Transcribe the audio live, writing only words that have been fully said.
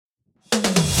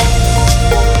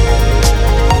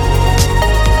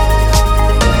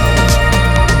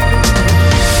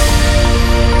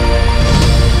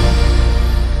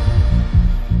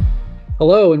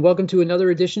Hello, and welcome to another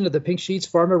edition of the Pink Sheet's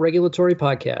Pharma Regulatory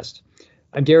Podcast.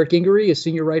 I'm Derek Gingery, a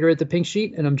senior writer at the Pink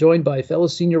Sheet, and I'm joined by fellow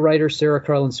senior writer Sarah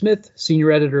Carlin-Smith, senior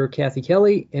editor Kathy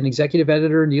Kelly, and executive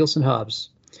editor Nielsen Hobbs.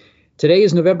 Today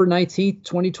is November 19th,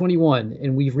 2021,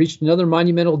 and we've reached another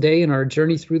monumental day in our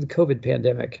journey through the COVID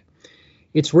pandemic.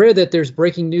 It's rare that there's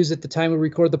breaking news at the time we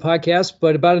record the podcast,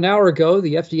 but about an hour ago,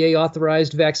 the FDA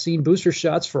authorized vaccine booster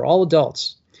shots for all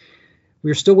adults. We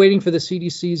are still waiting for the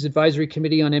CDC's Advisory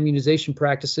Committee on Immunization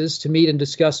Practices to meet and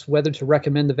discuss whether to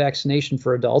recommend the vaccination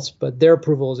for adults, but their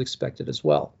approval is expected as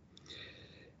well.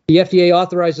 The FDA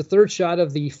authorized a third shot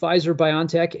of the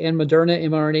Pfizer-BioNTech and Moderna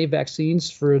mRNA vaccines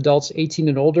for adults 18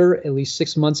 and older, at least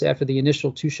 6 months after the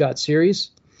initial two-shot series.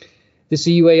 This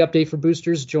EUA update for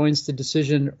boosters joins the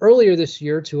decision earlier this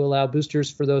year to allow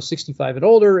boosters for those 65 and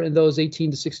older and those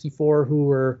 18 to 64 who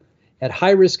were at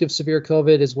high risk of severe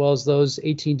COVID, as well as those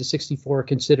 18 to 64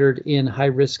 considered in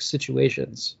high-risk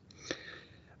situations.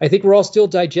 I think we're all still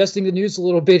digesting the news a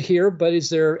little bit here, but is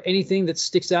there anything that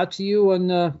sticks out to you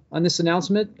on this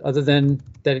announcement, other than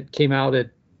that it came out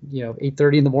at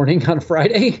 8:30 in the morning on a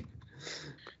Friday?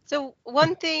 So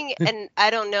one thing, and I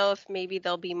don't know if maybe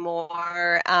there'll be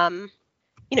more,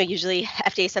 usually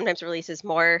FDA sometimes releases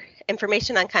more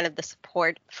information on kind of the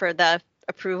support for the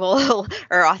approval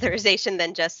or authorization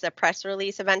than just a press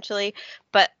release eventually.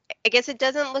 But I guess it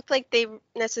doesn't look like they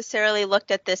necessarily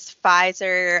looked at this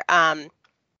Pfizer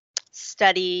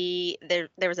study.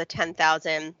 There was a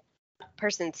 10,000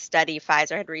 person study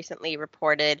Pfizer had recently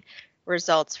reported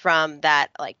results from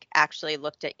that, like actually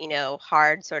looked at,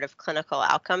 hard sort of clinical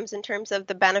outcomes in terms of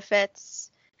the benefits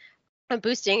of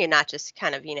boosting, and not just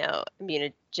kind of,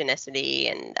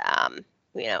 immunogenicity and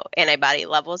antibody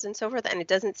levels and so forth. And it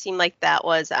doesn't seem like that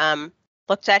was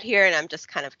looked at here. And I'm just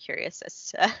kind of curious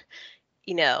as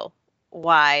to,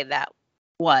 why that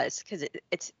was, because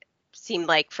it seemed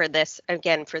like for this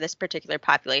particular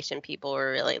population, people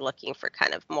were really looking for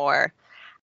kind of more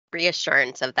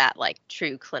reassurance of that like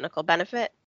true clinical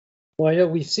benefit. Well, I know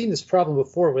we've seen this problem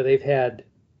before where they've had,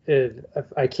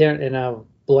 I can't, and I'm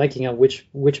blanking on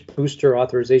which booster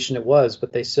authorization it was,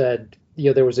 but they said,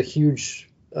 there was a huge,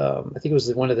 I think it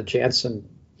was one of the Janssen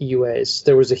EUAs.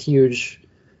 There was a huge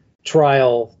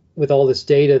trial with all this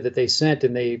data that they sent,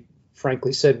 and they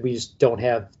frankly said, we just don't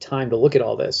have time to look at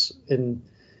all this and,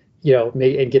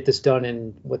 and get this done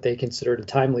in what they considered a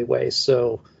timely way.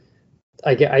 So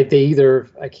for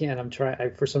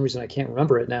some reason I can't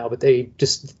remember it now, but the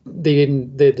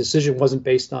decision wasn't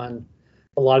based on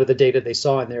a lot of the data they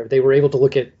saw in there. They were able to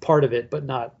look at part of it, but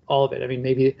not all of it. I mean,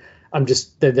 maybe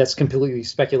that's completely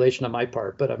speculation on my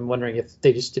part, but I'm wondering if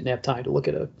they just didn't have time to look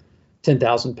at a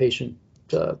 10,000 patient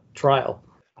trial.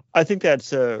 I think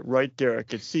that's right,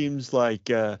 Derek. It seems like,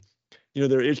 there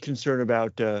is concern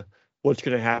about what's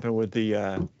going to happen with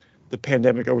the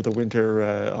pandemic over the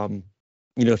winter.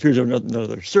 Fears of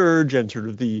another surge, and sort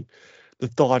of the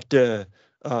thought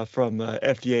from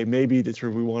FDA maybe that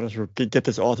sort of we want to sort of get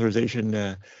this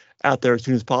authorization out there as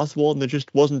soon as possible, and there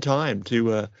just wasn't time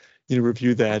to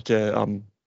review that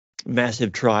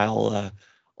massive trial.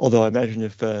 Although I imagine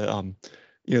if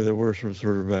there were sort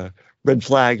of red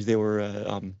flags they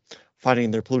were finding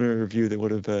in their preliminary review, they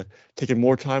would have taken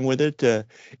more time with it.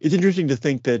 It's interesting to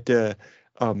think that the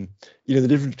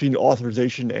difference between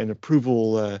authorization and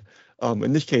approval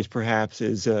in this case perhaps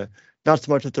is not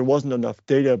so much that there wasn't enough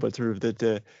data, but sort of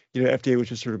that FDA was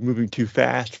just sort of moving too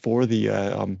fast for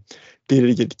the data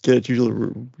to get its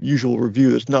usual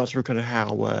review. That's not sort of kind of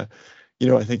how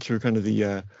I think sort of kind of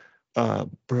the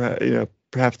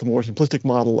perhaps the more simplistic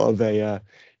model of a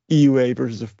EUA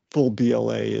versus a full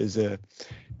BLA is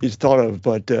thought of.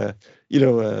 But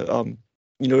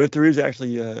if there is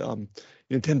actually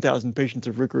 10,000 patients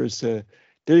of rigorous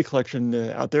data collection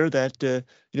out there, that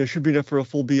should be enough for a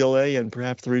full BLA. And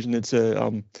perhaps the reason it's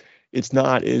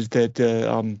not is that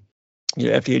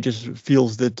FDA just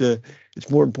feels that it's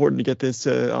more important to get this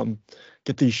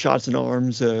get these shots in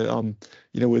arms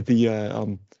with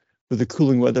the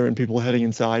cooling weather and people heading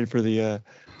inside for the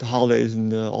holidays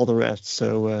and all the rest.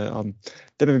 So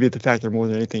that may be the factor more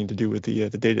than anything to do with the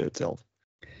data itself.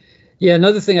 Yeah,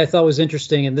 another thing I thought was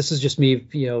interesting, and this is just me,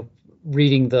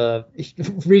 reading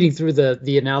through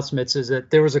the announcements, is that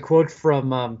there was a quote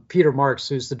from Peter Marks,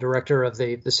 who's the director of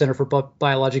the Center for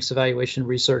Biologics Evaluation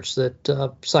Research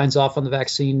that signs off on the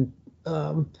vaccine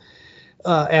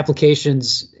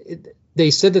applications. They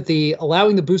said that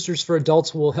allowing the boosters for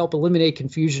adults will help eliminate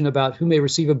confusion about who may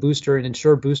receive a booster and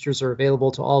ensure boosters are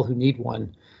available to all who need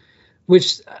one,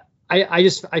 which I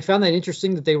found that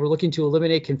interesting, that they were looking to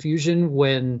eliminate confusion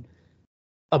when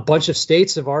a bunch of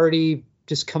states have already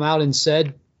just come out and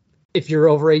said if you're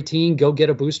over 18, go get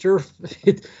a booster.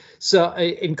 So,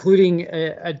 including,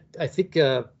 I think,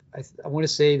 I want to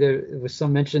say there was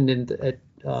some mentioned at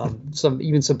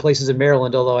some places in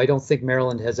Maryland, although I don't think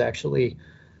Maryland has actually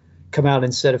come out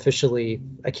and said officially.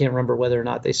 I can't remember whether or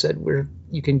not they said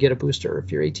you can get a booster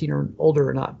if you're 18 or older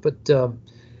or not. But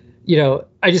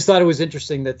I just thought it was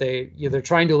interesting that they're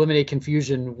trying to eliminate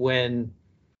confusion when.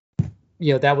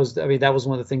 That was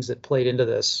one of the things that played into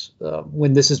this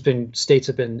when states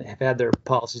have had their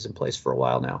policies in place for a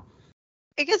while now.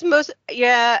 I guess most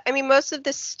of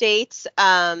the states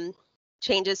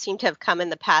changes seem to have come in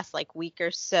the past like week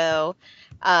or so,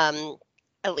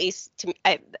 at least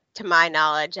to my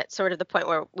knowledge, at sort of the point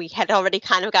where we had already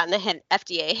kind of gotten ahead.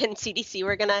 FDA and CDC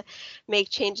were going to make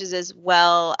changes as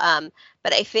well.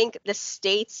 But I think the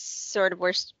states sort of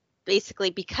were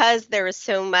basically, because there was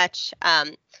so much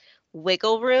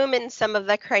wiggle room in some of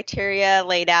the criteria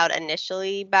laid out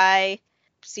initially by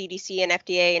CDC and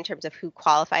FDA in terms of who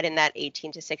qualified in that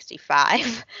 18 to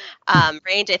 65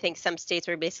 range. I think some states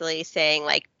were basically saying,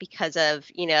 like, because of,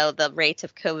 the rates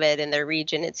of COVID in their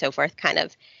region and so forth, kind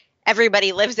of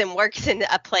everybody lives and works in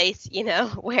a place,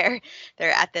 where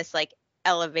they're at this like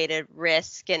elevated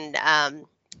risk. And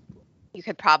you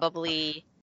could probably,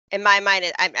 in my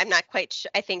mind, I'm not quite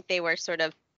sure. I think they were sort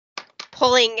of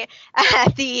pulling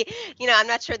at I'm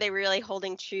not sure they were really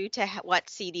holding true to what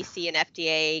CDC and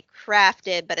FDA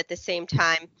crafted, but at the same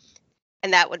time,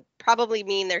 and that would probably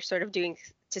mean they're sort of doing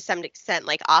to some extent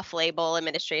like off-label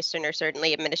administration, or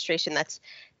certainly administration that's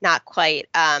not quite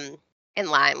in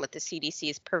line with the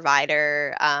CDC's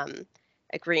provider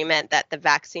agreement that the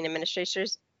vaccine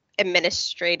administrators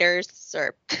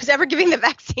or who's ever giving the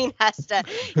vaccine has to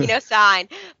sign.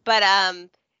 But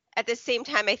at the same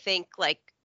time, I think like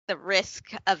the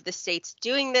risk of the states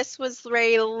doing this was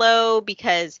very low,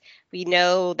 because we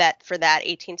know that for that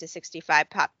 18 to 65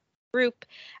 pop group,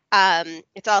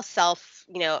 it's all self,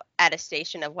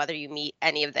 attestation of whether you meet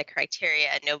any of the criteria.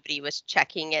 Nobody was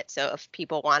checking it. So if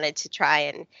people wanted to try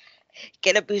and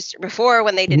get a booster before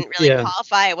when they didn't really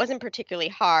qualify, it wasn't particularly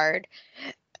hard.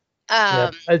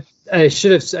 I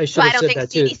should have said that too. I don't think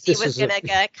CDC was going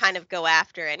to kind of go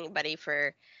after anybody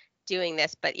for doing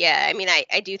this. But yeah, I mean,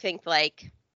 I do think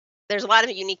like there's a lot of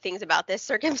unique things about this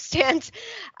circumstance,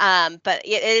 but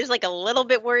it is like a little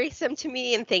bit worrisome to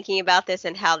me in thinking about this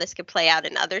and how this could play out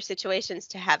in other situations,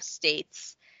 to have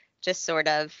states just sort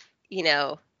of,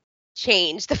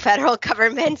 change the federal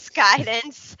government's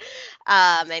guidance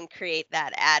and create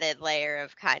that added layer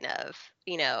of kind of,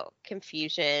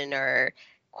 confusion or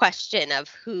question of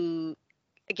who.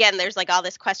 Again, there's like all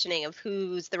this questioning of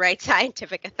who's the right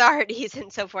scientific authorities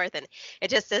and so forth. And it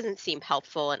just doesn't seem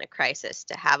helpful in a crisis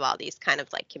to have all these kind of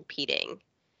like competing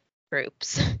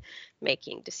groups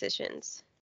making decisions.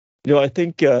 I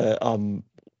think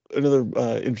another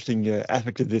interesting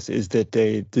aspect of this is that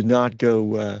they did not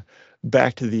go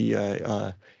back to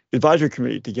the advisory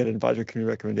committee to get an advisory committee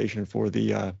recommendation for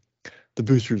the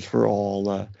boosters for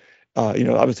all.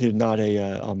 Obviously not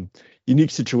a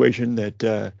unique situation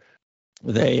that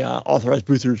they authorized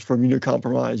boosters for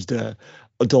immunocompromised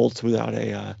adults without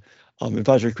a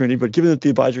advisory committee. But given that the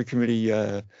advisory committee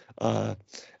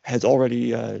has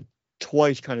already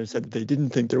twice kind of said that they didn't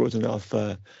think there was enough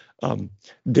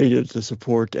data to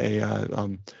support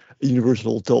a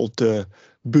universal adult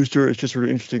booster, it's just sort of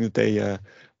interesting that they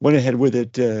went ahead with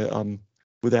it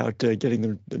without getting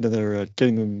the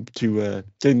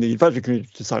advisory committee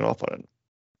to sign off on it.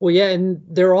 Well, yeah, and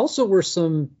there also were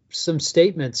some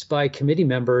statements by committee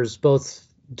members, both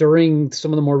during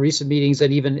some of the more recent meetings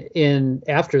and even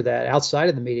after that, outside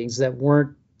of the meetings, that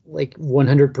weren't like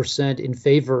 100% in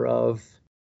favor of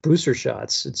booster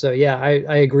shots. And so, yeah,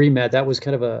 I agree, Matt. That was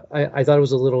kind of I thought it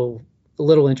was a little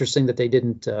interesting that they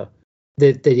didn't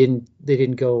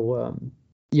go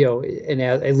and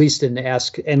at least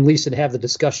have the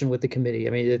discussion with the committee.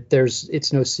 I mean,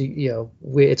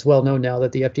 it's well known now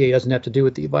that the FDA doesn't have to do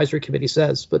what the advisory committee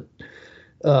says, but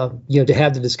to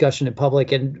have the discussion in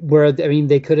public, and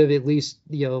they could have at least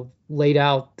laid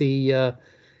out the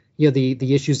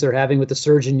issues they're having with the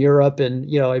surge in Europe,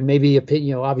 and and maybe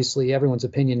obviously everyone's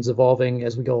opinion's evolving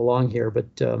as we go along here,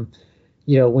 but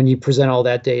when you present all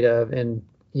that data and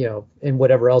and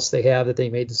whatever else they have that they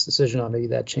made this decision on, maybe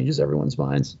that changes everyone's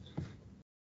minds.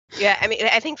 Yeah, I mean,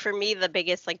 I think for me, the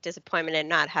biggest disappointment in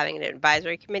not having an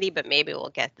advisory committee, but maybe we'll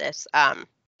get this from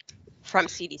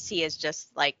CDC, is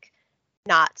just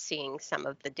not seeing some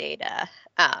of the data,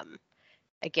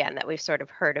 again, that we've sort of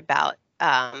heard about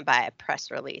by a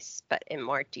press release, but in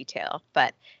more detail.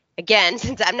 But again,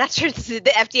 since I'm not sure the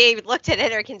FDA looked at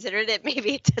it or considered it,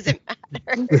 maybe it doesn't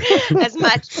matter as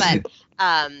much. But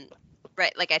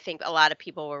right, like I think a lot of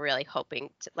people were really hoping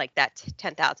to, like that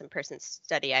 10,000 person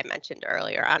study I mentioned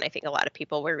earlier on. I think a lot of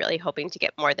people were really hoping to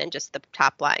get more than just the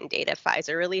top line data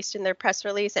Pfizer released in their press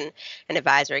release, and an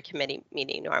advisory committee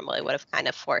meeting normally would have kind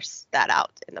of forced that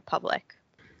out in the public.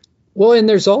 Well, and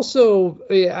there's also,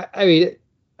 I mean,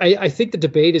 I think the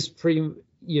debate is pretty,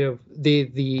 the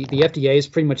FDA is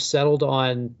pretty much settled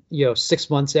on, 6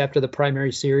 months after the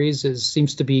primary series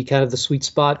seems to be kind of the sweet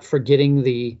spot for getting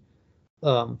the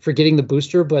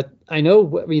booster. But I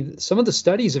mean, some of the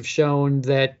studies have shown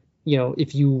that,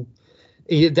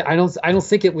 I don't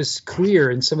think it was clear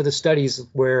in some of the studies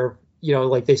where,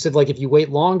 like they said, like if you wait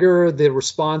longer, the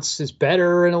response is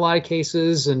better in a lot of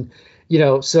cases. And,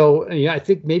 I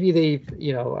think maybe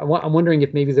I'm wondering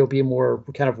if maybe there'll be a more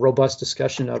kind of robust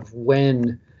discussion of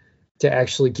when to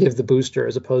actually give the booster,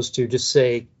 as opposed to just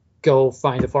say, go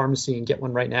find a pharmacy and get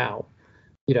one right now.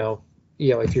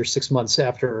 If you're 6 months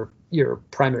after your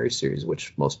primary series,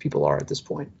 which most people are at this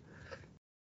point.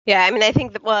 Yeah, I mean, I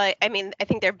think I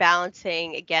think they're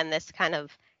balancing again this kind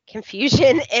of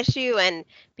confusion issue, and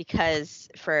because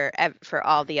for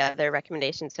all the other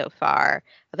recommendations so far,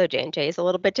 although J&J is a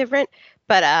little bit different,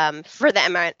 but for the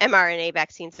mRNA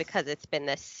vaccines, because it's been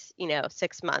this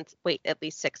 6 months, at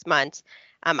least 6 months,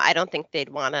 I don't think they'd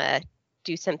want to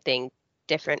do something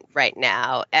different right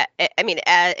now. I mean,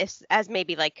 as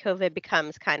maybe like COVID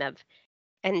becomes kind of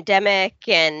endemic,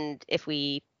 and if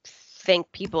we think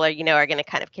people are going to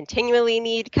kind of continually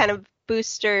need kind of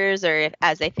boosters, or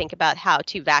as they think about how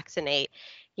to vaccinate,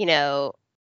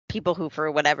 people who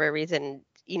for whatever reason,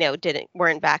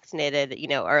 weren't vaccinated,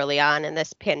 early on in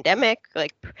this pandemic,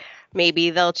 like maybe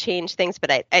they'll change things.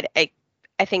 But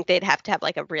I think they'd have to have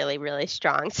like a really, really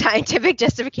strong scientific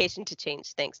justification to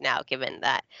change things now, given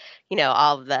that,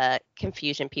 all the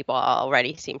confusion people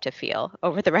already seem to feel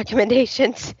over the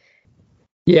recommendations.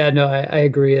 Yeah, no, I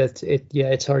agree.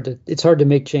 It's hard to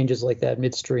make changes like that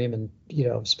midstream, and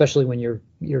especially when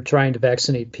you're trying to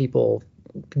vaccinate people,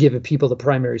 give people the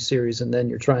primary series, and then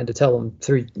you're trying to tell them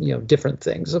three different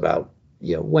things about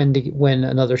when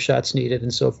another shot's needed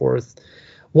and so forth.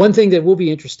 One thing that will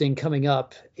be interesting coming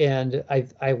up, and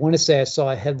I want to say I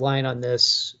saw a headline on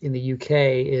this in the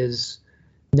UK, is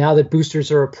now that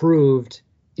boosters are approved,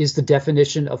 is the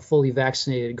definition of fully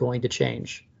vaccinated going to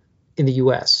change in the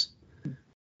US?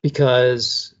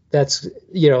 Because that's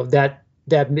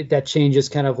that changes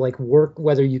kind of like work,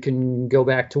 whether you can go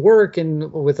back to work,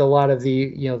 and with a lot of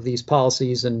the these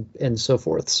policies and so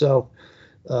forth. So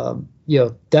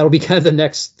that'll be kind of the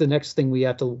next thing we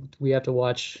have to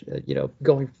watch,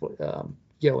 going for,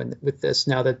 with this,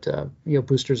 now that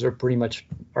boosters are pretty much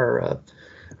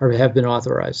have been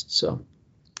authorized. So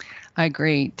I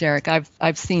agree, Derek.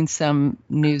 I've seen some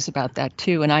news about that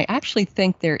too, and I actually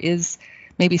think there is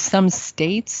maybe some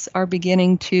states are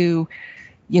beginning to,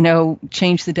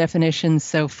 change the definition.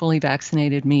 So fully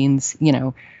vaccinated means,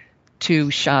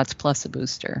 2 shots plus a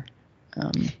booster.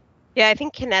 Yeah, I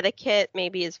think Connecticut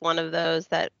maybe is one of those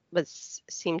that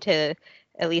seem to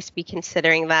at least be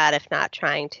considering that, if not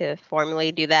trying to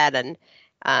formally do that. And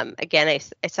again,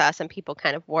 I saw some people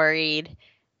kind of worried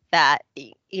that,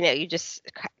 you just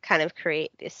kind of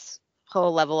create this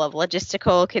whole level of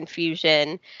logistical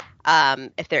confusion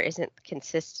if there isn't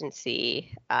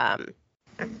consistency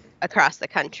across the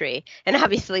country. And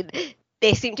obviously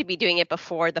they seem to be doing it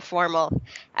before the formal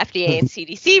FDA and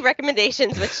CDC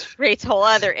recommendations, which creates whole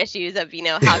other issues of,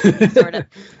 how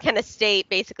can a state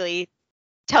basically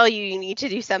tell you need to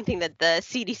do something that the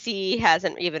CDC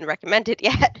hasn't even recommended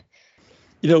yet.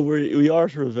 We are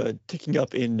sort of ticking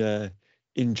up in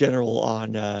general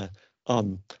on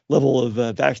level of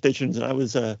vaccinations, and I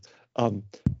was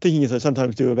thinking, as I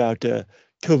sometimes do, about COVID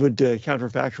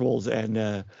counterfactuals,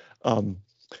 and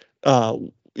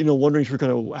wondering sort of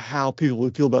kind of how people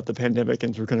would feel about the pandemic,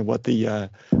 and sort of kind of what the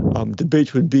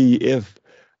debates would be if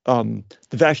the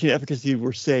vaccine efficacy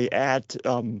were, say, at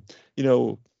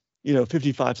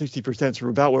 55-60%, sort of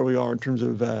about where we are in terms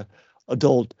of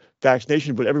adult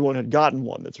vaccination, but everyone had gotten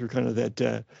one. That's sort of kind of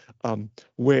that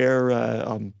where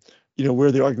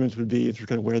the arguments would be, and sort of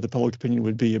kind of where the public opinion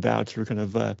would be about sort of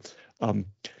kind of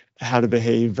how to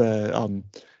behave,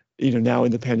 now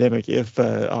in the pandemic, if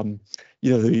the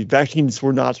vaccines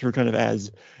were not sort of kind of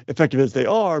as effective as they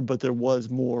are, but there was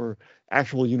more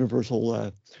actual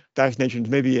universal vaccinations.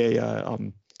 Maybe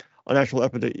an actual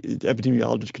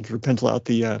epidemiologist can sort of pencil out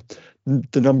the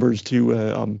numbers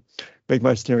to make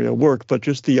my scenario work. But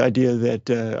just the idea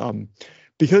that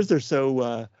because they're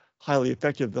so highly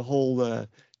effective, the whole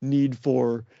need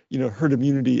for herd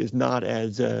immunity is not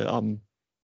as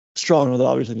strong, although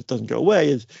obviously it doesn't go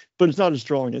away, but it's not as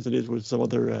strong as it is with some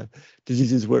other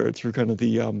diseases, where it's sort of kind of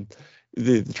the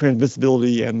the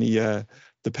transmissibility and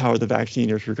the power of the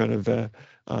vaccine are sort of kind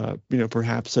of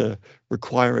perhaps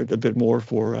require it a bit more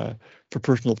for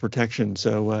personal protection.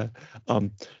 So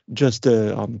just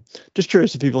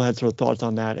curious if people had sort of thoughts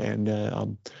on that,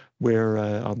 and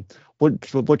where what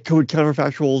code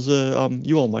counterfactuals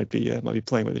you all might be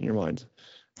playing with in your minds.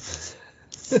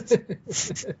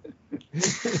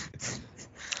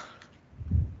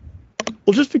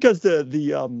 Well, just because the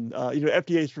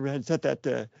FDA sort of had set that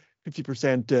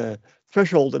 50%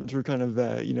 threshold, and we're kind of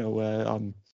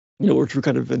we're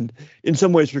kind of in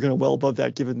some ways we're kind of well above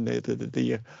that, given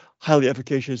the highly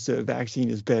efficacious vaccine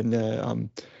has been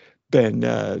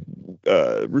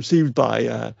received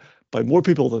by more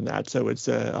people than that. So it's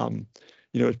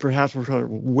it's perhaps we're kind of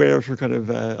aware for kind of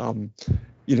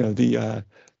the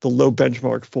low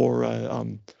benchmark for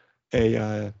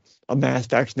a mass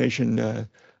vaccination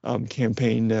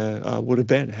campaign would have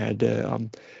been had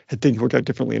things worked out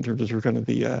differently in terms of kind of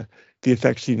the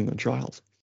effects seen in the trials.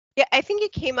 Yeah, I think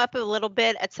it came up a little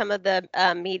bit at some of the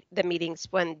meetings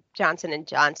when Johnson &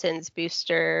 Johnson's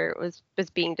booster was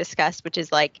being discussed, which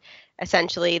is like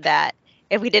essentially that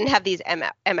if we didn't have these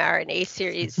mRNA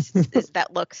series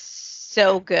that look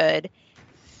so good,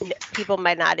 people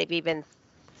might not have even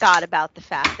thought about the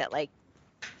fact that, like,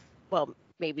 well,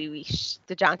 maybe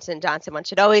the Johnson & Johnson one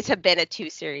should always have been a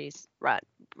 2-series run,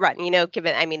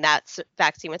 given, I mean, that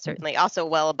vaccine was certainly also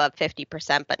well above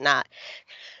 50%, but not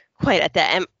quite at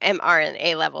the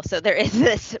mRNA level. So there is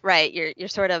this, right, your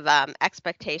sort of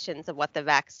expectations of what the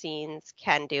vaccines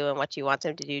can do and what you want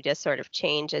them to do just sort of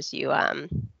change as you,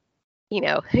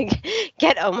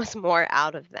 get almost more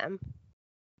out of them.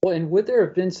 Well, and would there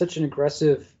have been such an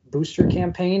aggressive booster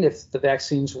campaign if the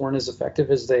vaccines weren't as effective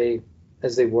as they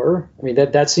were? I mean,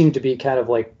 that seemed to be kind of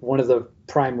like one of the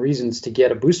prime reasons to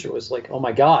get a booster was like, oh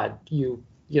my God, you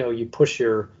push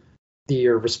your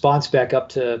response back up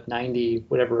to 90,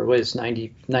 whatever it was,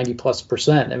 90 plus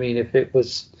 %. I mean, if it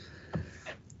was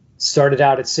started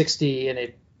out at 60 and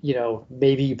it,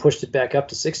 maybe you pushed it back up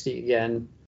to 60 again,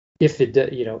 if you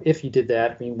did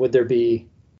that, I mean, would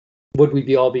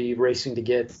we all be racing to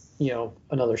get,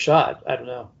 another shot? I don't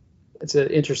know. It's an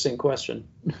interesting question.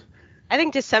 I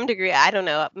think to some degree, I don't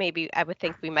know, maybe I would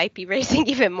think we might be racing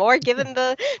even more given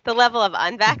the level of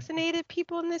unvaccinated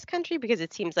people in this country, because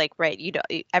it seems like, right,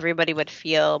 everybody would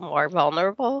feel more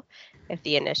vulnerable if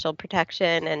the initial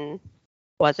protection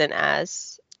wasn't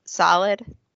as solid.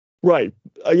 Right.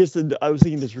 I guess I was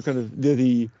thinking this for kind of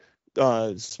the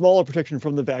smaller protection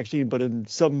from the vaccine, but in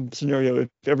some scenario, if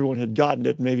everyone had gotten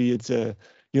it, maybe it's the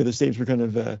same for kind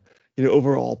of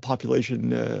overall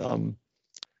population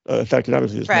affected.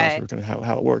 Obviously, it's not sort of kind of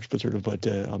how it works, but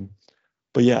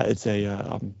yeah, it's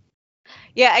a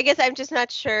yeah. I guess I'm just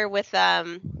not sure with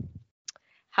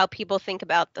how people think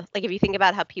about if you think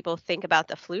about how people think about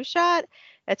the flu shot,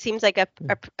 it seems like a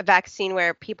vaccine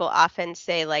where people often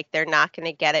say like they're not going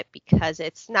to get it because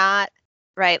it's not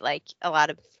right. Like a lot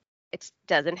of it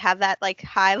doesn't have that like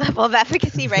high level of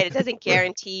efficacy, right? It doesn't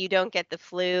guarantee you don't get the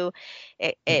flu,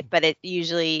 but it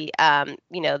usually,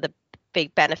 the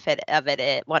big benefit of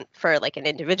it for like an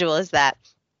individual is that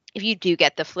if you do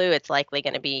get the flu, it's likely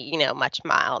going to be, much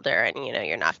milder, and,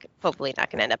 you're hopefully not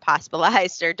going to end up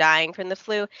hospitalized or dying from the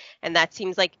flu. And that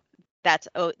seems like that's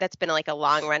been like a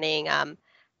long running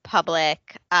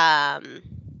public, a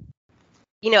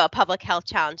public health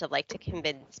challenge of like to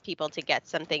convince people to get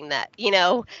something that,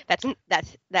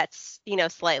 that's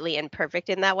slightly imperfect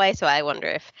in that way. So I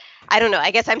wonder I don't know,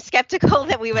 I guess I'm skeptical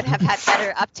that we would have had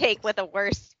better uptake with a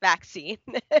worse vaccine.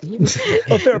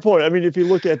 A fair point. I mean, if you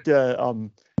look at,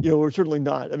 we're certainly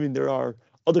not. I mean, there are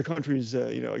other countries,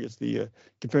 I guess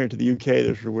comparing to the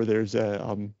UK, where there's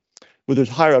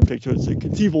higher uptake. So it's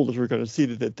conceivable to sort of kind of see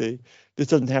that this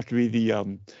doesn't have to be the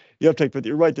uptake. But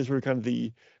you're right, this sort of kind of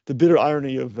the bitter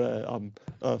irony of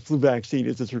flu vaccine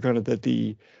is sort of kind of that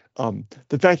the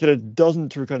fact that it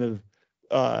doesn't sort of kind of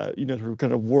sort of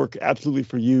kind of work absolutely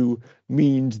for you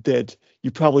means that you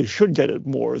probably should get it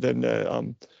more than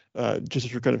just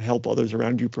to sort of kind of help others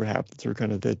around you, perhaps. Sort of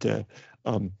kind of that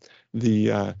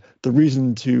the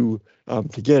reason to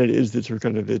get it is that sort of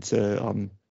kind of it's you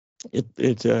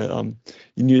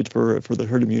need it for the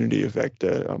herd immunity effect.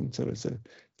 So it's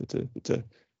a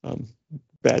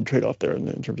bad trade-off there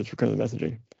in terms of kind of the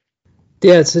messaging.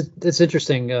 Yeah, it's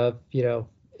interesting. I'm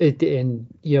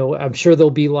sure there'll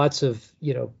be lots of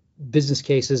business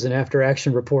cases and after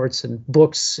action reports and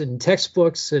books and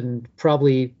textbooks and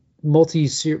probably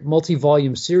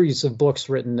multi-volume series of books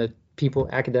written that people,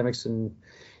 academics, and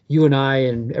you and I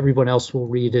and everyone else will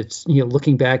read. It's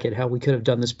looking back at how we could have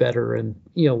done this better and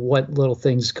what little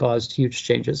things caused huge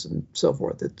changes and so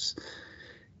forth.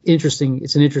 interesting.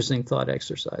 It's an interesting thought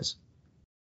exercise.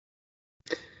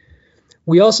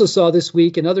 We also saw this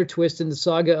week another twist in the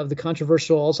saga of the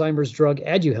controversial Alzheimer's drug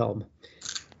Aduhelm.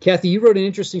 Kathy, you wrote an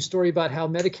interesting story about how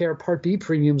Medicare Part B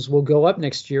premiums will go up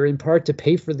next year, in part to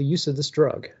pay for the use of this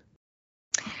drug.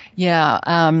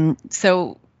 Yeah.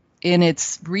 So in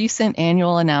its recent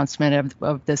annual announcement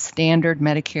of the standard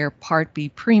Medicare Part B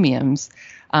premiums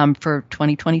for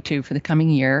 2022, for the coming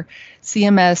year,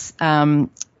 CMS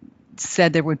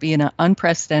said there would be an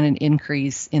unprecedented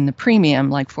increase in the premium,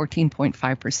 like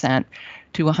 14.5%,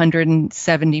 to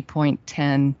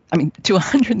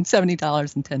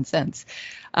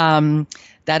 $170.10.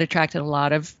 That attracted a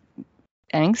lot of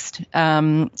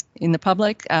angst in the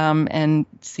public, and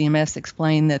CMS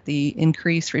explained that the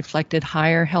increase reflected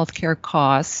higher healthcare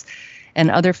costs and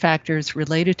other factors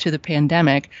related to the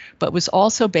pandemic, but was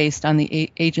also based on the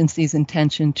agency's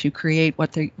intention to create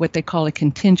what they call a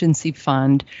contingency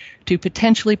fund to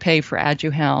potentially pay for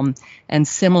Aduhelm and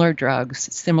similar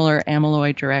drugs, similar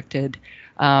amyloid-directed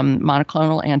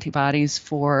monoclonal antibodies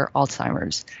for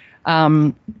Alzheimer's.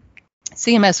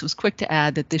 CMS was quick to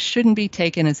add that this shouldn't be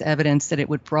taken as evidence that it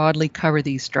would broadly cover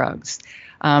these drugs.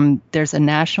 There's a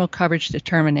national coverage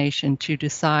determination to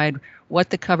decide what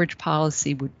the coverage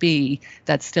policy would be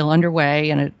that's still underway,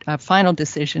 and a final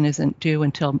decision isn't due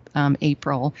until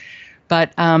April.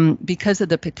 But because of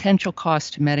the potential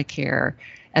cost to Medicare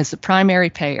as the primary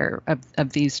payer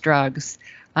of these drugs,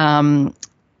 the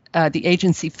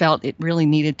agency felt it really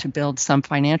needed to build some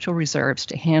financial reserves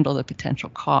to handle the potential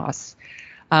costs.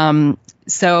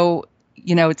 So,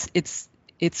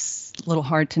 it's a little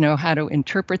hard to know how to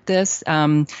interpret this.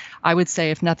 I would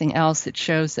say, if nothing else, it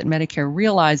shows that Medicare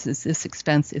realizes this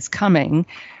expense is coming.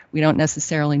 We don't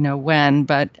necessarily know when,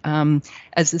 but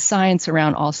as the science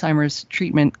around Alzheimer's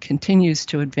treatment continues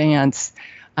to advance,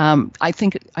 I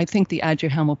think the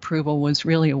Aduhelm approval was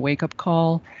really a wake-up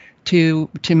call to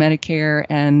Medicare,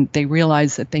 and they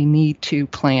realize that they need to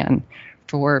plan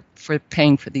for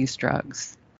paying for these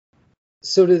drugs.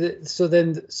 So do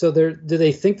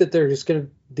they think that they're just going to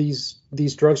these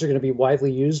drugs are going to be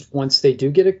widely used once they do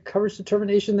get a coverage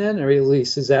determination then, or at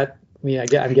least is that? I mean,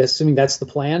 I'm assuming that's the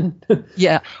plan.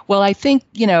 Yeah. Well, I think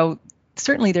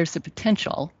certainly there's the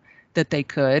potential that they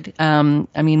could.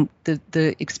 I mean,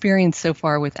 the experience so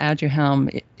far with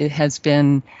Aduhelm, it has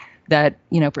been that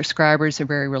prescribers are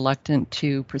very reluctant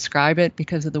to prescribe it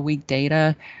because of the weak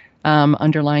data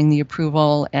underlying the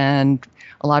approval, and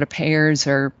a lot of payers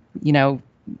are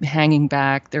hanging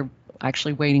back. They're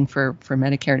actually waiting for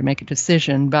Medicare to make a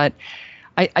decision. But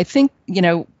I think,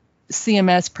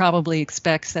 CMS probably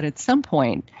expects that at some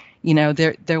point,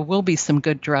 there will be some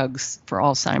good drugs for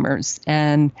Alzheimer's,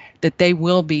 and that they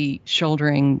will be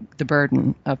shouldering the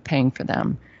burden of paying for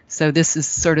them. So this is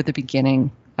sort of the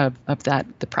beginning of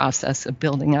the process of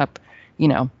building up,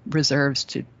 reserves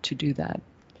to do that.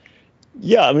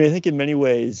 Yeah, I mean, I think in many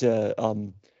ways,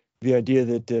 the idea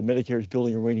that Medicare is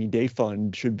building a rainy day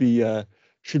fund should be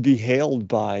hailed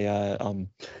by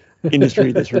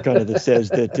industry that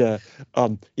says that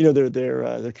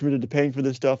they're committed to paying for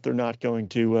this stuff. They're not going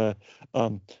to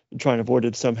try and avoid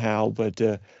it somehow. But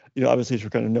obviously,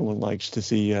 it's no one likes to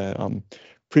see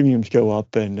premiums go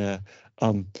up. And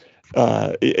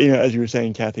as you were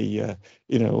saying, Kathy, and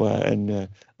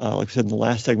like I said in the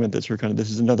last segment, that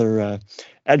this is another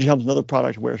Aduhelm's another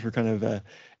product where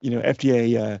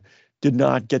FDA did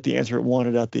not get the answer it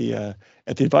wanted at the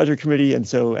advisory committee, and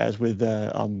so as with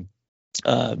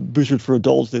boosters for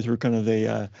adults, they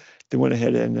went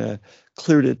ahead and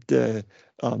cleared it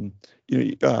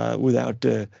without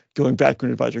going back to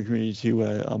an advisory committee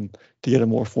to get a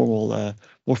more formal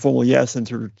yes, and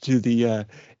to the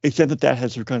extent that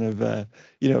has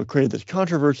created this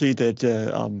controversy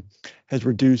that has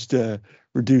reduced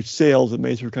sales. It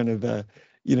may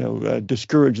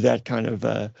discourage that kind of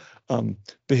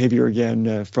behavior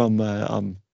again from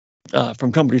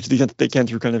companies to the extent that they can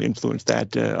influence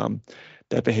that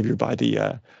behavior by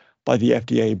the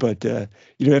FDA. But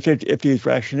FDA's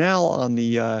rationale on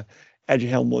the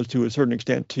Aduhelm was to a certain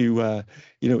extent to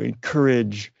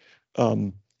encourage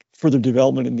further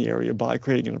development in the area by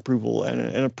creating an approval, and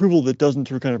an approval that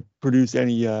doesn't produce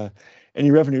any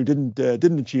revenue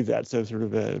didn't achieve that.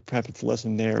 So perhaps it's a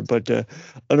lesson there. But an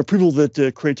approval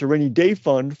that creates a rainy day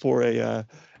fund for a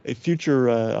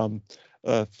future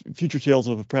future sales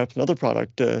of perhaps another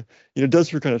product, does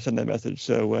send that message.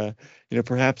 So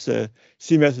perhaps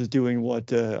CMS is doing what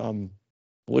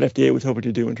FDA was hoping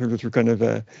to do in terms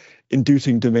of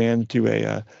inducing demand to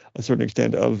a certain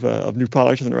extent of new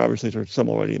products, and there obviously are some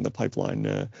already in the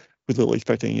pipeline. With Lilly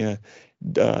expecting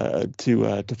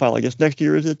to file, I guess, next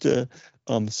year, is it?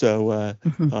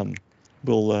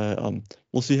 we'll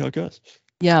see how it goes.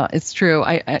 Yeah, it's true.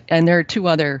 And there are two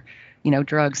other,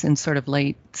 drugs in sort of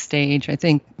late stage. I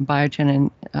think Biogen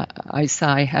and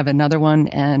Eisai have another one,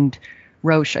 and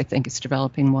Roche, I think, is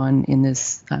developing one in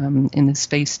this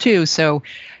space too. So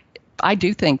I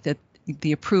do think that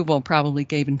the approval probably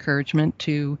gave encouragement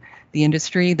to the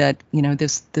industry that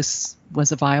this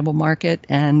was a viable market,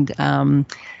 and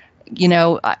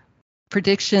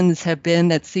predictions have been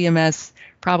that CMS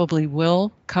probably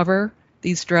will cover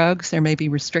these drugs. There may be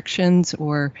restrictions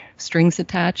or strings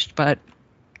attached, but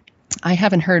I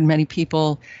haven't heard many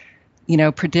people,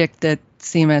 predict that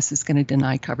CMS is going to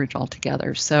deny coverage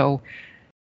altogether. So,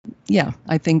 yeah,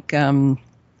 I think the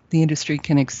industry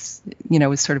is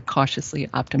sort of cautiously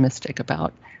optimistic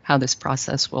about how this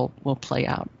process will play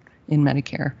out in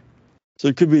Medicare. So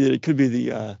it could be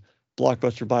the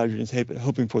blockbuster Biogen is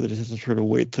hoping for, that it doesn't sort of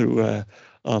wait through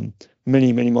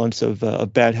many months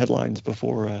of bad headlines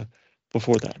before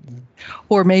that.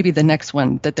 Or maybe the next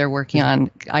one that they're working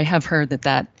on. I have heard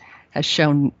that has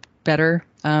shown better,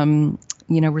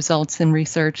 results in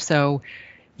research. So,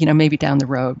 maybe down the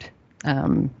road,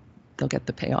 they'll get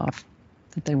the payoff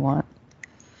that they want.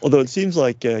 Although it seems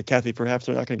like, Kathy, perhaps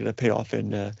they're not going to get a payoff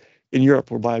in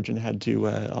Europe, where Biogen had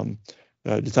to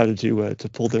decided to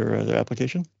pull their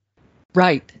application.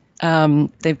 Right.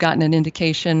 They've gotten an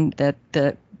indication that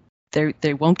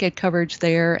they won't get coverage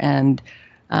there, and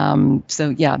so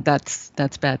yeah,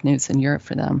 that's bad news in Europe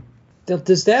for them.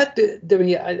 Does that?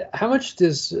 How much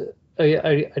does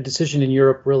a decision in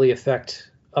Europe really affect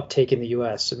uptake in the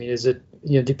U.S.? I mean, is it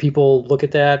do people look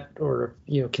at that or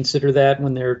consider that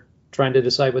when they're trying to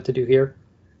decide what to do here?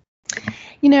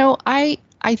 I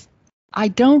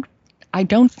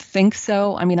don't think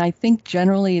so. I mean, I think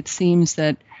generally it seems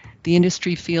that the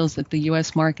industry feels that the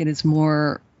U.S. market is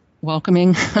more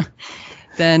welcoming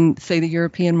than, say, the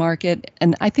European market.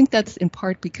 And I think that's in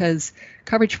part because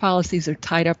coverage policies are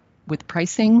tied up with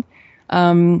pricing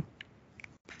in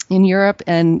Europe.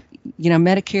 And,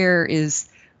 Medicare is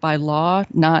by law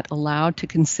not allowed to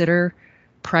consider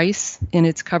price in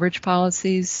its coverage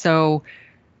policies. So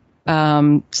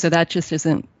that just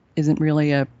isn't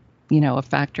really a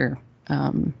factor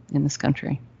in this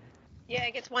country. Yeah, I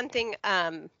guess one thing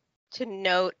to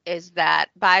note is that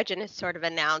Biogen has sort of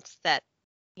announced that,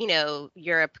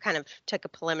 Europe kind of took a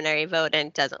preliminary vote and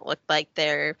it doesn't look like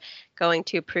they're going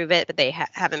to approve it, but they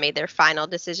haven't made their final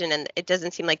decision. And it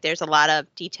doesn't seem like there's a lot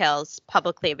of details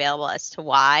publicly available as to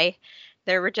why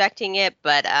they're rejecting it.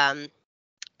 But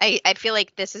I feel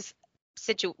like this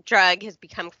drug has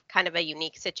become kind of a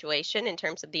unique situation in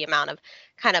terms of the amount of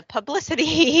kind of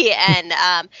publicity and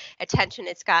attention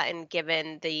it's gotten,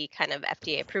 given the kind of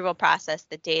FDA approval process,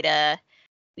 the data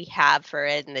we have for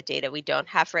it and the data we don't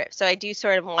have for it. So I do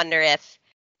sort of wonder if,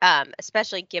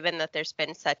 especially given that there's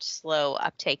been such slow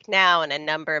uptake now and a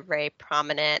number of very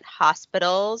prominent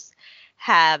hospitals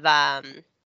have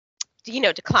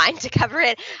declined to cover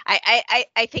it.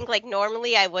 I think, like,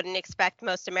 normally I wouldn't expect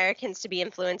most Americans to be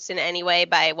influenced in any way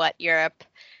by what Europe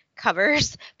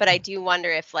covers, but I do wonder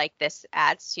if, like, this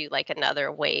adds to, like, another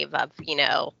wave of,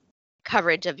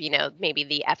 coverage of, maybe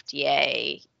the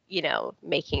FDA,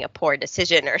 making a poor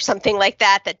decision or something like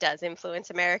that does influence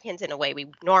Americans in a way we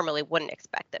normally wouldn't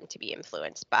expect them to be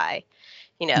influenced by,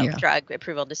 drug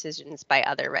approval decisions by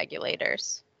other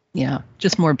regulators. Yeah,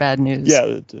 just more bad news.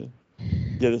 Yeah,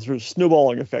 the sort of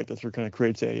snowballing effect that sort of kind of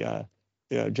creates a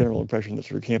general impression that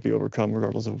sort of can't be overcome,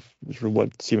 regardless of sort of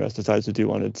what CMS decides to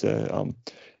do on its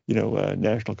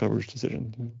national coverage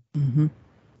decision. Mm-hmm.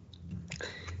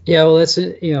 Yeah, well, that's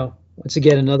once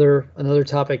again another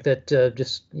topic that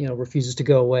just refuses to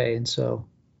go away, and so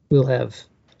we'll have,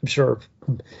 I'm sure,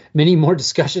 many more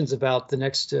discussions about the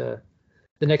next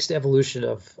evolution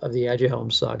of the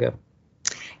Aduhelm saga.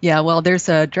 Yeah, well, there's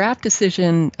a draft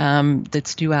decision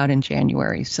that's due out in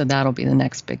January, so that'll be the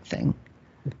next big thing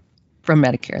from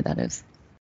Medicare, that is.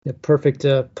 Yeah, perfect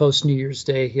post New Year's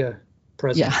Day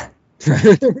present. Yeah.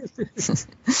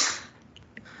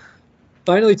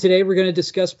 Finally, today we're going to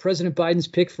discuss President Biden's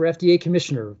pick for FDA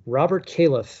Commissioner, Robert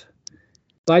Califf.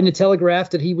 Biden had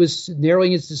telegraphed that he was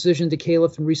narrowing his decision to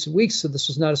Califf in recent weeks, so this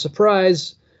was not a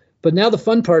surprise. But now the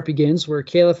fun part begins, where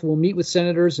Califf will meet with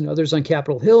senators and others on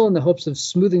Capitol Hill in the hopes of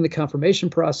smoothing the confirmation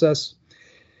process.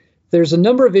 There's a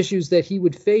number of issues that he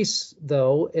would face,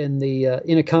 though, in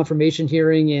a confirmation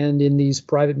hearing and in these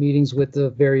private meetings with the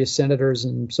various senators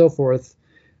and so forth.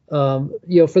 For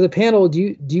the panel,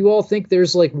 do you all think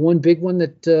there's like one big one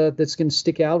that's going to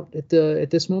stick out at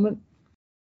this moment?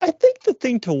 I think the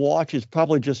thing to watch is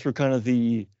probably just for kind of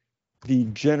the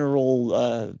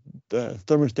general the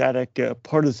thermostatic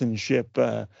partisanship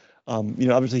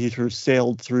obviously he sort of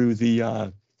sailed through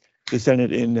the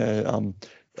Senate in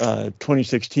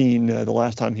 2016, the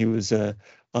last time he was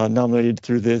nominated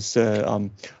through this.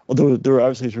 Although there were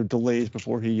obviously sort of delays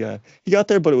before he got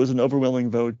there, but it was an overwhelming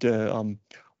vote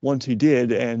once he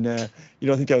did, and I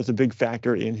think that was a big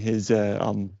factor in his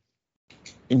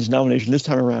nomination this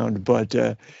time around. But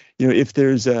if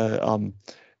there's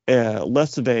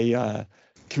less of a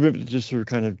commitment to just sort of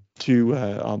kind of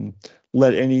to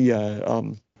let any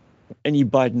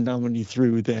Biden nominee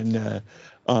through, then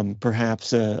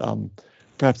perhaps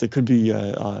there could be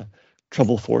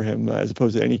trouble for him, as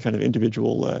opposed to any kind of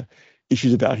individual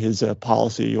issues about his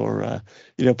policy or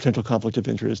potential conflict of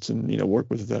interest and work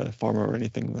with pharma or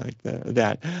anything like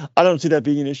that. I don't see that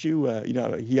being an issue.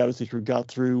 He obviously sort of got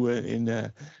through in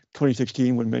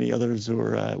 2016 when many others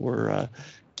were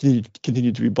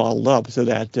continued to be bottled up. So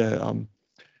that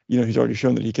he's already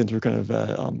shown that he can sort of kind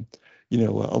of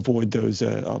avoid those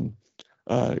kind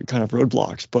of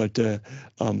roadblocks. But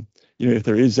if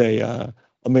there is a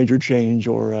major change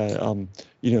or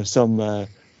some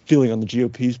feeling on the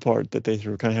GOP's part that they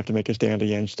sort of kind of have to make a stand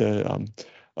against Biden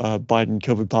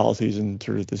COVID policies, and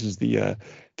sort of this is the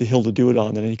hill to do it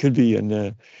on, then he could be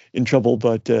in trouble.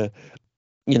 But he'll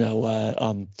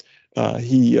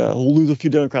lose a few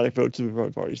Democratic votes, as we've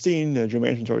already seen. Joe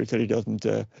Manchin's already said he doesn't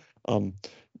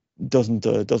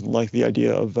like the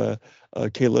idea of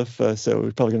Califf, so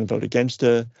he's probably going to vote against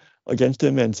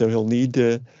him, and so he'll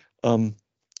need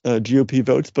GOP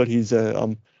votes, but he's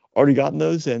already gotten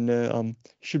those, and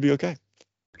should be okay.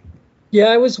 Yeah,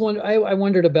 I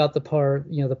wondered about the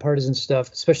partisan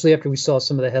stuff, especially after we saw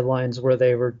some of the headlines where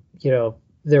they were,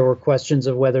 there were questions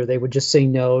of whether they would just say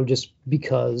no just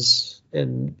because,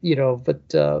 and but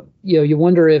you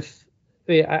wonder if,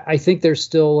 I think there's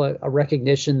still a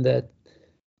recognition that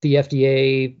the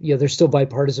FDA, there's still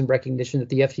bipartisan recognition that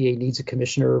the FDA needs a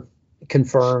commissioner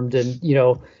confirmed, and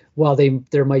while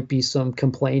there might be some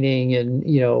complaining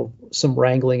and some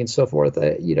wrangling and so forth,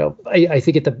 I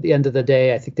think at the end of the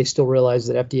day, I think they still realize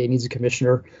that FDA needs a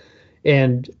commissioner.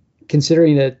 And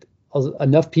considering that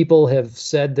enough people have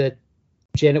said that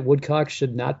Janet Woodcock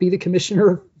should not be the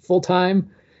commissioner full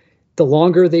time, the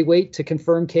longer they wait to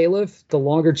confirm Califf, the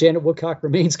longer Janet Woodcock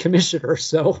remains commissioner.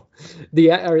 So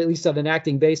or at least on an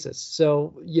acting basis.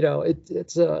 So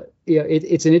it's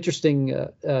an interesting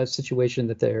situation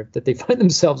that they find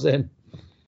themselves in.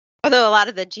 Although a lot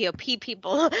of the GOP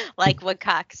people like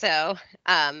Woodcock, so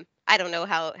I don't know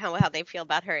how they feel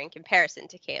about her in comparison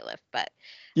to Califf. But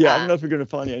yeah, I don't know if you're going to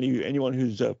find anyone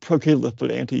who's pro Califf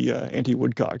but anti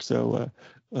Woodcock. So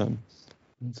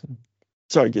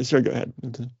sorry, go ahead.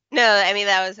 No, I mean,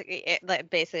 that was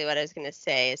basically what I was going to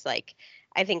say is I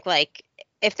think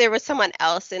if there was someone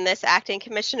else in this acting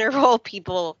commissioner role,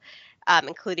 people,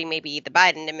 including maybe the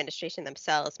Biden administration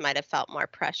themselves, might have felt more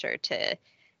pressure to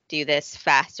do this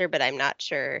faster. But I'm not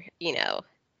sure,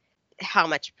 how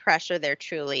much pressure there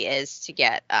truly is to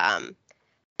get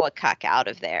Woodcock out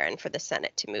of there and for the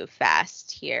Senate to move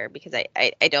fast here, because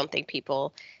I don't think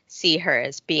people see her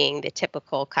as being the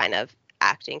typical kind of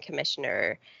acting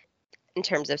commissioner in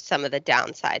terms of some of the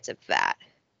downsides of that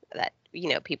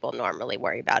people normally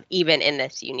worry about, even in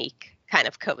this unique kind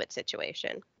of COVID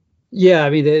situation. Yeah, I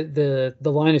mean the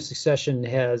line of succession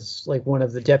has one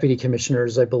of the deputy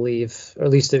commissioners, I believe, or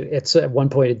at least it's at one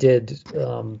point it did,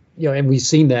 and we've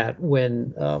seen that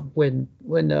when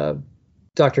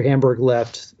Dr. Hamburg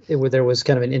left, there was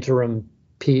kind of an interim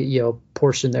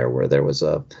portion there where there was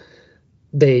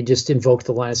they just invoked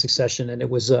the line of succession, and it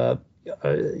was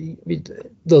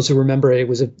those who remember it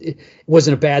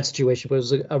wasn't a bad situation, but it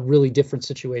was a really different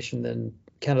situation than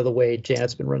kind of the way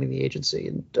Janet's been running the agency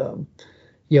and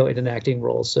in an acting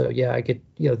role. So yeah, I could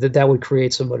that would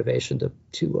create some motivation to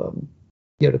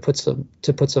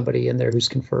put somebody in there who's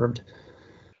confirmed.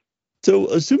 So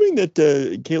assuming that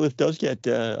Califf does get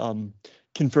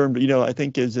confirmed, I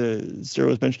think as Sarah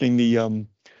was mentioning, the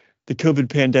COVID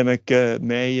pandemic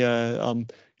may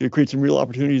create some real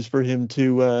opportunities for him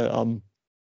to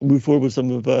move forward with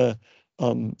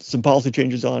some policy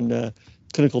changes on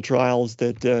clinical trials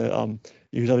that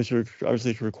he's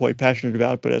obviously quite passionate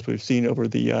about. But as we've seen over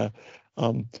the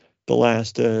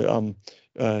last I'll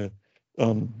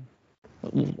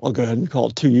go ahead and call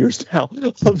it 2 years now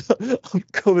of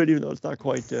COVID, even though it's not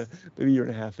quite maybe a year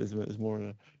and a half is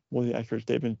more the accurate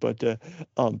statement. But a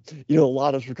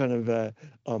lot of kind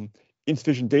of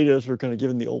insufficient data for kind of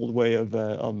given the old way of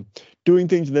doing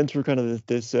things, and then for kind of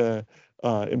this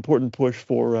important push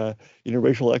for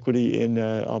racial equity in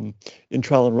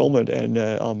trial enrollment,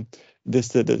 and this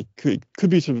that could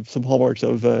be some hallmarks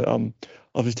of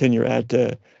his tenure at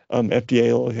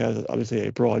FDA. Although he has obviously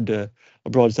a broad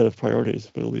set of priorities,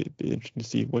 but it'll be interesting to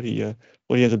see what he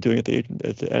ends up doing at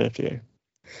FDA.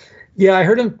 Yeah, I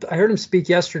heard him speak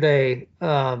yesterday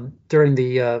during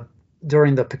the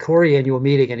PCORI annual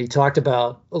meeting, and he talked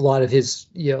about a lot of these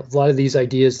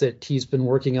ideas that he's been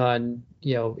working on,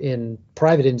 in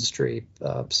private industry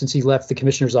since he left the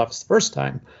commissioner's office the first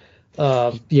time.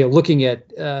 Looking at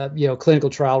clinical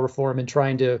trial reform and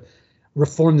trying to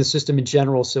reform the system in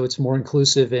general so it's more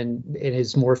inclusive and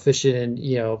is more efficient, and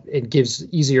it gives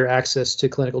easier access to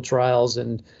clinical trials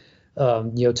and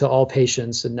to all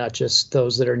patients and not just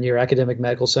those that are near academic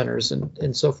medical centers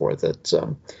and so forth. That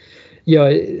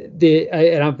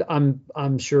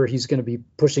I'm sure he's going to be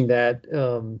pushing that,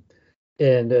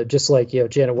 and just like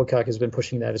Janet Woodcock has been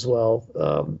pushing that as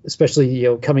well,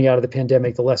 especially coming out of the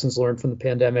pandemic, the lessons learned from the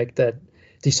pandemic that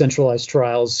decentralized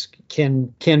trials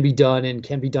can be done and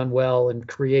can be done well and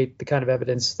create the kind of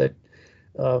evidence that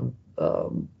the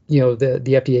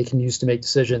FDA can use to make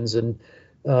decisions, and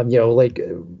like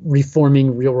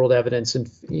reforming real world evidence and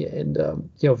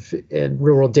real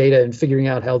world data and figuring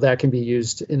out how that can be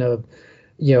used in a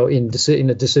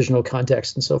decisional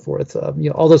context and so forth.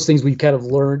 All those things we kind of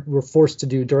we're forced to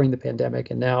do during the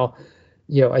pandemic, and now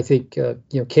I think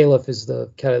Califf is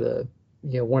the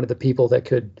one of the people that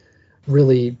could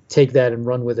really take that and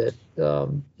run with it,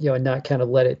 and not kind of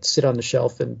let it sit on the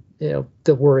shelf. And one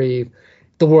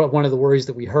of the worries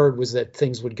that we heard was that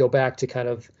things would go back to kind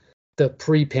of the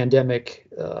pre-pandemic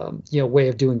way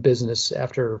of doing business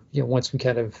after once we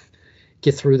kind of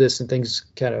get through this and things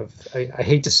kind of, I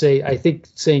hate to say, I think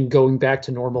saying going back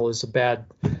to normal is a bad,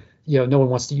 no one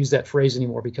wants to use that phrase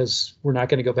anymore, because we're not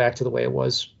going to go back to the way it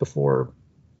was before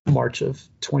March of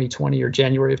 2020 or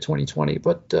January of 2020.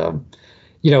 But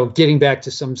getting back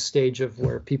to some stage of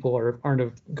where people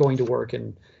aren't going to work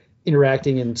and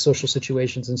interacting in social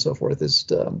situations and so forth is,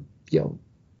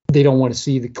 they don't want to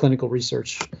see the clinical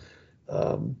research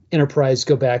enterprise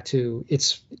go back to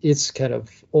its kind of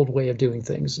old way of doing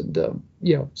things. And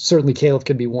certainly Califf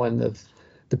can be one of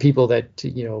the people that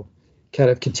kind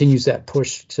of continues that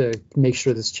push to make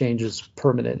sure this change is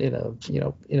permanent in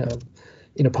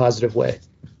a positive way.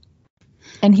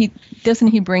 And he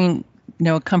bring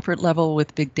a comfort level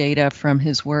with big data from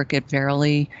his work at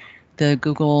Verily, the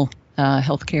Google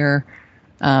healthcare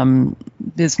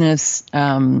business.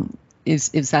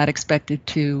 Is that expected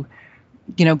to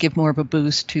give more of a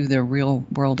boost to the real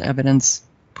world evidence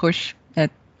push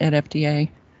at FDA?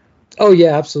 Oh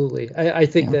yeah, absolutely. I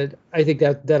think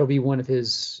that'll be one of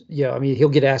his. He'll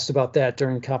get asked about that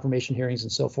during confirmation hearings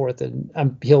and so forth, and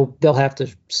they'll have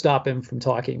to stop him from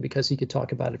talking because he could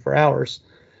talk about it for hours.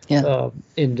 Yeah.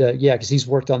 Because he's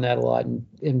worked on that a lot and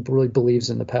really believes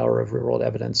in the power of real world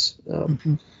evidence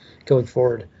going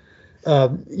forward.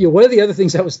 One of the other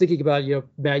things I was thinking about,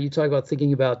 Matt, you talk about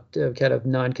thinking about kind of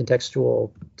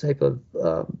non-contextual type of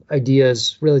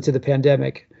ideas related to the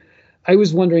pandemic. I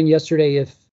was wondering yesterday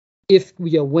if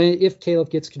Califf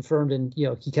gets confirmed and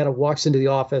he kind of walks into the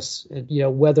office, and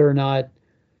whether or not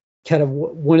kind of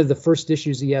one of the first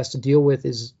issues he has to deal with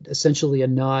is essentially a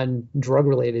non-drug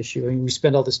related issue. I mean, we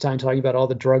spend all this time talking about all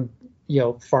the drug,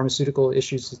 pharmaceutical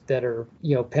issues that are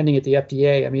pending at the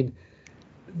FDA. I mean,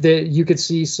 you could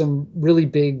see some really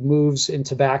big moves in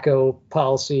tobacco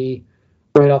policy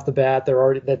right off the bat.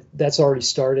 That's already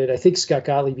started. I think Scott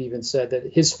Gottlieb even said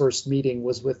that his first meeting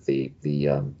was with the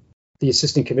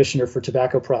assistant commissioner for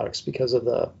tobacco products because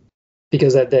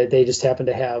that they just happened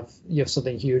to have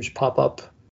something huge pop up,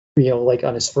 like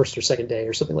on his first or second day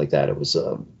or something like that. It was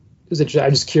interesting. I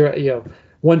just curious,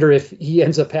 wonder if he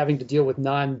ends up having to deal with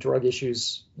non-drug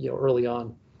issues early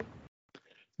on.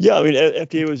 Yeah, I mean,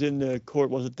 FDA was in the court,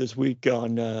 was it this week,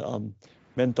 on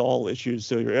menthol issues.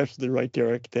 So you're absolutely right,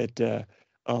 Derek, that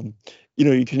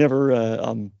you can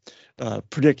never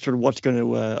predict sort of what's going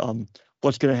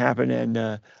to happen,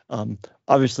 and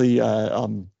obviously,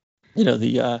 the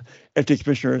FDA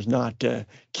commissioner is not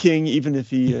king. Even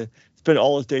if he spent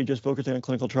all his day just focusing on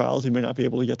clinical trials, he may not be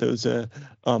able to get those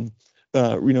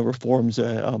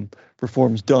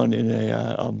reforms done in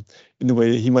the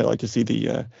way that he might like to see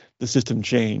the system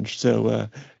change. So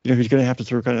he's going to have to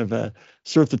sort of kind of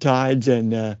surf the tides,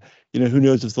 and who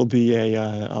knows if there'll be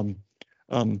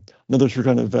another sort of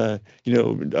kind of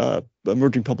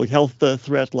emerging public health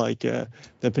threat like the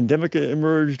pandemic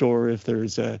emerged, or if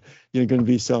there's going to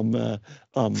be some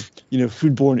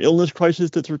foodborne illness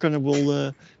crisis that sort of kind of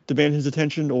will demand his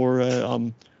attention, or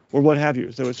what have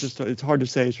you. So it's hard to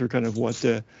say sort of kind of what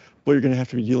you're going to have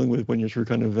to be dealing with when you're sort of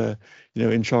kind of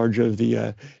in charge of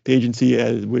the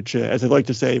agency, which as I'd like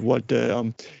to say, what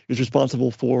is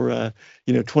responsible for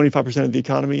 25% of the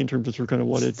economy in terms of sort of kind of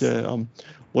what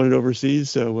it oversees.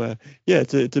 So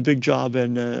it's a big job,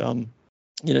 and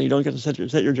you don't get to set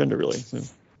your agenda really. So.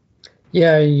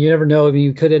 Yeah, you never know. I mean,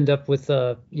 you could end up with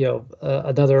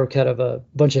another kind of a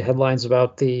bunch of headlines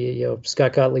about the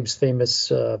Scott Gottlieb's famous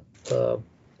quip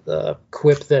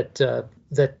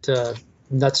that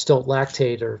nuts don't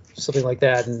lactate or something like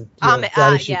that, and almonds.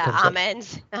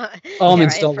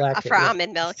 Almonds don't lactate for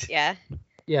almond milk. Yeah.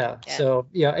 Yeah. So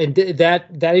and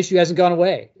that issue hasn't gone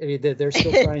away. I mean, they're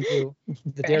still trying to.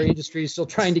 The dairy industry is still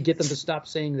trying to get them to stop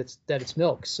saying that it's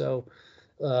milk. So.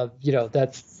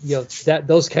 That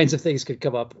those kinds of things could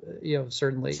come up,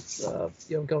 certainly,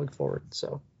 going forward.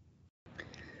 So,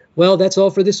 well, that's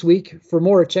all for this week. For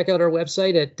more, check out our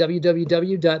website at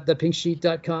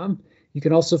www.thepinksheet.com. You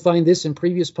can also find this and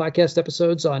previous podcast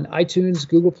episodes on iTunes,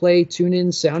 Google Play, TuneIn,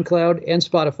 SoundCloud, and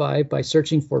Spotify by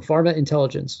searching for Pharma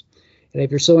Intelligence. And if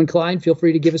you're so inclined, feel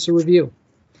free to give us a review.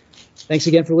 Thanks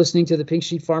again for listening to the Pink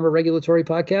Sheet Pharma Regulatory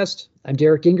Podcast. I'm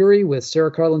Derek Gingery with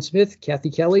Sarah Carlin Smith, Kathy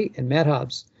Kelly, and Matt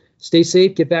Hobbs. Stay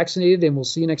safe, get vaccinated, and we'll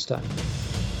see you next time.